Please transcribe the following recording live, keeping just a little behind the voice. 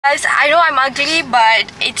Guys, I know I'm ugly,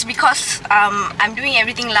 but it's because I'm doing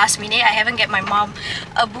everything last minute. I haven't get my mom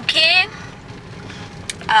a bouquet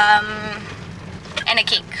and a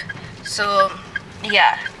cake. So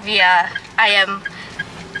yeah, I am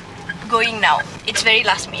going now. It's very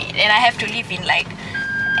last minute and I have to leave in like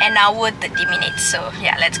an hour 30 minutes. So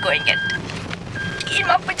yeah, let's go and get in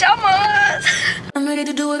my pajamas. I'm ready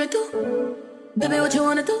to do what I do. Baby, what you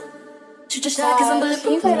wanna do? Shoot your shot, cause I'm bulletproof.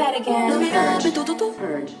 Can you play that again?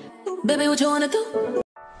 Baby, what you wanna do?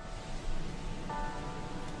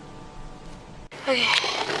 Okay,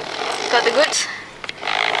 got the goods.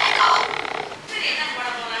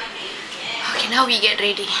 Okay, now we get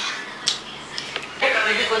ready.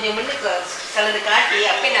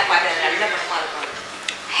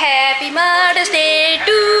 Happy Mother's Day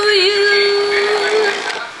to you.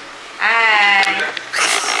 Hi.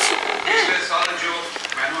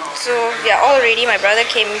 So we are all ready. My brother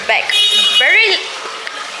came back very.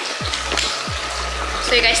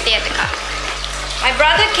 So you guys stay at the car. My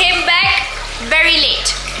brother came back very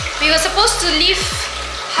late. We were supposed to leave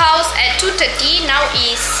house at 2:30. Now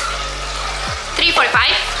is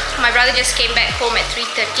 3:45. My brother just came back home at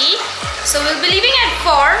 3:30. So we'll be leaving at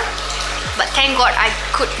 4. But thank God I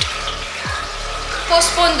could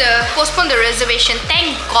postpone the reservation.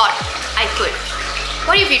 Thank God I could.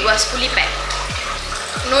 What if it was fully packed?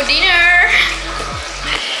 No dinner.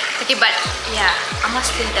 Okay, but yeah, Amma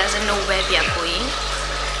still doesn't know where we are going.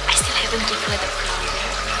 I still haven't given her the flower.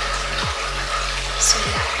 So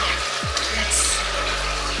yeah, let's.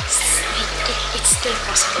 It's still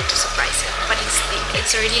possible to surprise her, but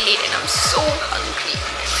it's already late and I'm so hungry.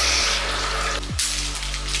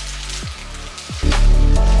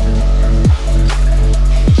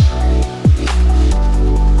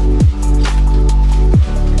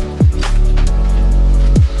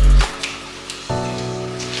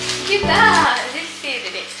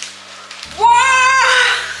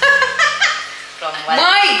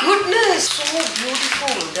 My goodness, so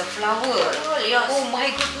beautiful, the flower. Oh, yes. Oh my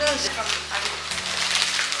goodness.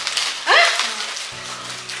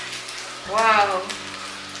 Wow.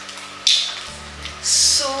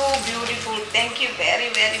 So beautiful. Thank you very,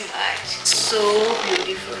 very much. So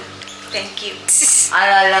beautiful. Thank you.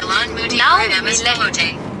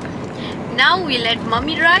 Now we let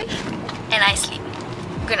mommy drive and I sleep.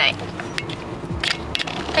 Good night.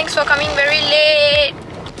 Thanks for coming very late.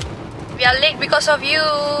 We are late because of you.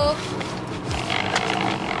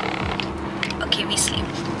 Okay, we sleep.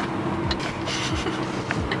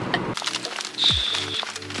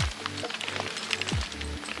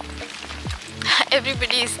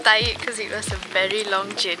 Everybody is tired because it was a very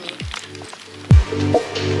long journey.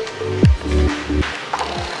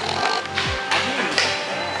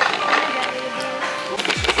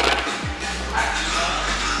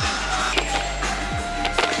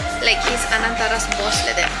 Like he's Anantara's boss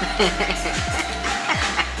like that.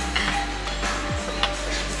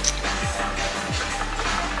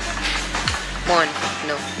 Mon,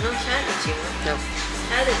 no. No, No.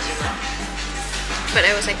 but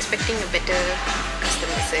I was expecting a better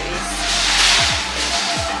customer service.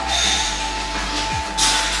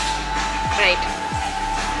 Right.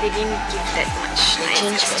 They didn't give that much. They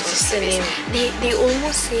changed my sister name. They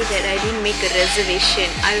almost say that I didn't make a reservation.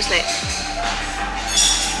 I was like,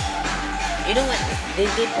 You know what? They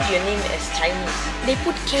put your name as Chinese. they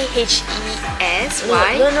put Khesyinii. No,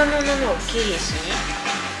 Why? no. Khesyinii.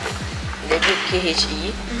 They put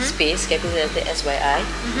Khesyinii space capital letter SYI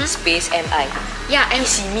space MI. Yeah, and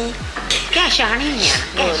Khesyinii.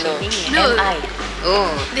 No. No. MI. Oh,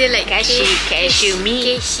 they're like Khesyuuu.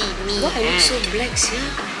 Khesyinii. Why are you so black, see?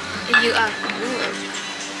 You are.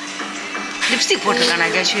 Lipstick போட்டுருக்கானா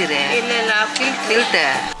Kashmir இல்ல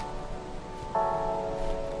filter.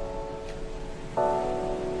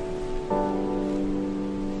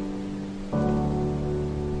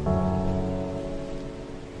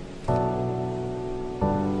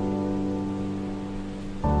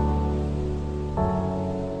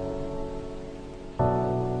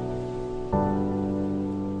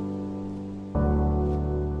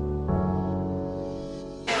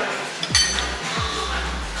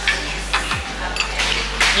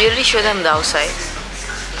 You already show them the outside?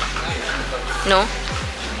 No?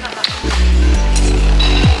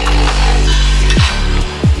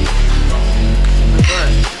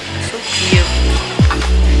 So cute.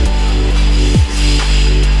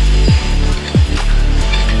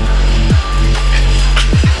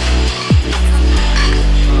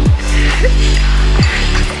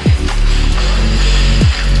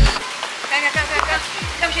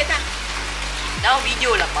 Now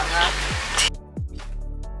video lah mga.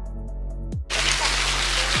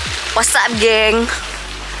 What's up, gang?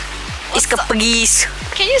 It's kapagis.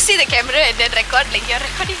 Can you see the camera and then record? Like you're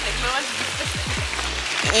recording like no one.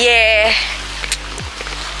 Yeah.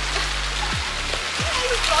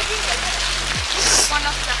 One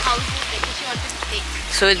of the houses that she wanted to take.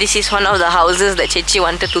 So this is one of the houses that Ceci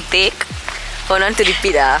wanted to take. Oh, not to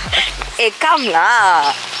repeat ah. Come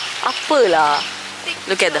lah. Apa lah?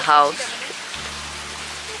 Look at the house.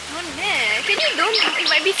 No, can you don't? It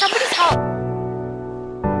might be somebody's house.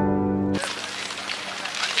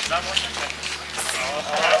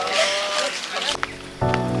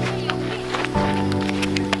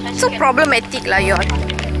 So problematic lah, y'all.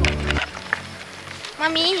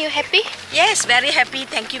 Mommy, you happy? Yes, very happy.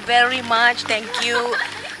 Thank you very much. Thank you.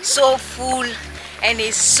 So full, and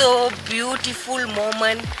it's so beautiful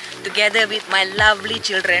moment together with my lovely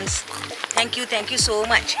children. Thank you so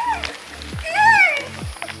much.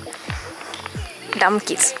 Dumb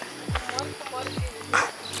kids.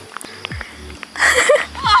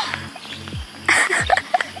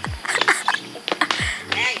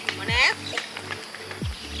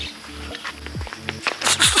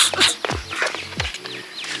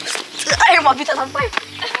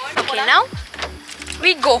 Okay, now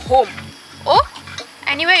we go home. Oh,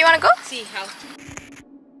 anywhere you wanna go? See how.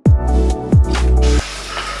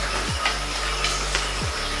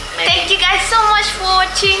 Thank you guys so much for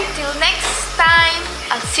watching. Till next time,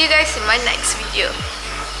 I'll see you guys in my next video.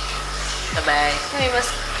 Bye bye. No, you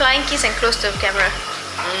must flying kiss and close to the camera.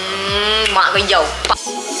 Mak kau jauh.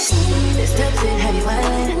 Steps in heavy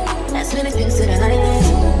violin. Last minute pins to the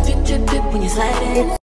island. Drip, drip, drip when you slide in.